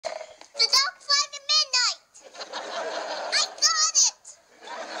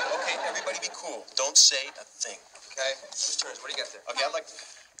say a thing. Okay. Whose turn is it? What do you got there? Okay, I'd like to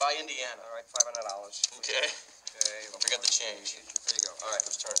buy Indiana. All right, $500. Okay. Okay. Don't forget the change. There you go. All right,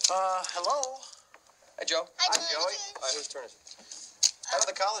 whose turn? Hello? Hey, Joe. Hi, Joey. All right, whose turn is it? How did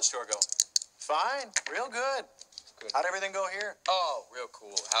the college tour go? Fine. Real good. Good. How'd everything go here? Oh, real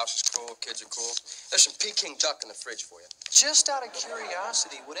cool. House is cool. Kids are cool. There's some Peking duck in the fridge for you. Just out of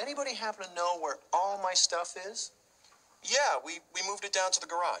curiosity, would anybody happen to know where all my stuff is? Yeah, we moved it down to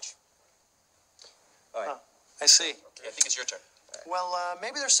the garage. All right. I see. Okay, I think it's your turn. Well,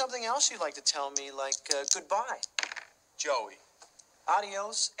 maybe there's something else you'd like to tell me, like goodbye. Joey.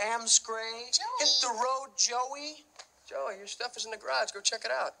 Adios, Amscray. Hit the road, Joey. Joey, your stuff is in the garage. Go check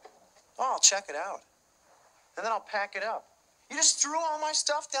it out. Oh, I'll check it out. And then I'll pack it up. You just threw all my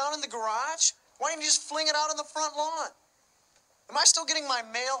stuff down in the garage? Why didn't you just fling it out on the front lawn? Am I still getting my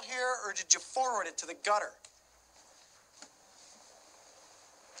mail here, or did you forward it to the gutter?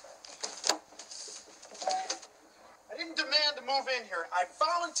 I didn't demand to move in here. I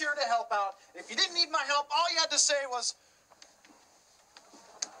volunteered to help out. If you didn't need my help, all you had to say was...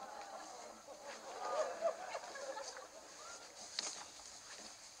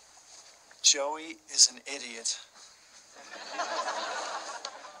 Joey is an idiot.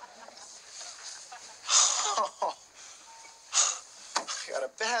 Oh, I got a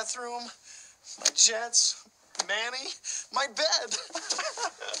bathroom, my jets, Manny, my bed.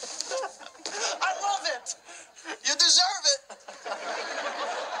 I love it. You deserve it.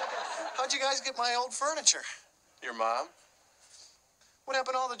 How'd you guys get my old furniture? Your mom? What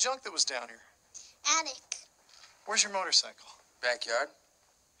happened to all the junk that was down here? Attic. Where's your motorcycle? Backyard.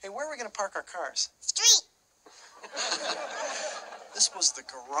 Hey, where are we going to park our cars? Street. This was the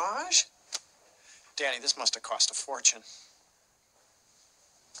garage? Danny, this must have cost a fortune.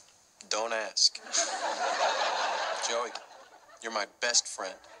 Don't ask. Joey, you're my best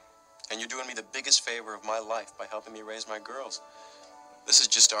friend. And you're doing me the biggest favor of my life by helping me raise my girls. This is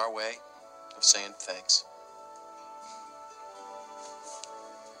just our way of saying thanks.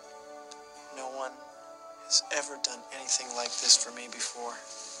 No one has ever done anything like this for me before.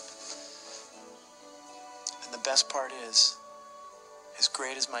 And the best part is, as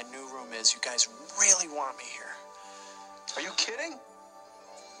great as my new room is, you guys really want me here. Are you kidding?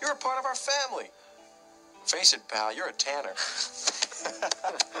 You're a part of our family. Face it, pal, you're a tanner.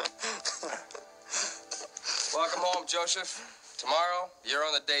 Welcome home, Joseph. Tomorrow, you're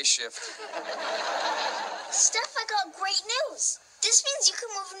on the day shift. Steph, I got great news. This means you can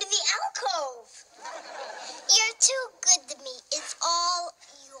move into the alcove. You're too good to me. It's all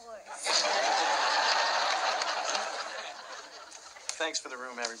yours. Thanks for the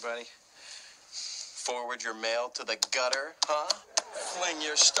room, everybody. Forward your mail to the gutter, huh? Fling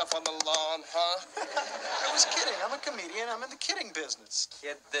your stuff on the lawn, huh? I was kidding. I'm a comedian. I'm in the kidding business.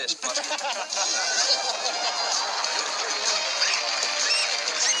 Get this, Buster.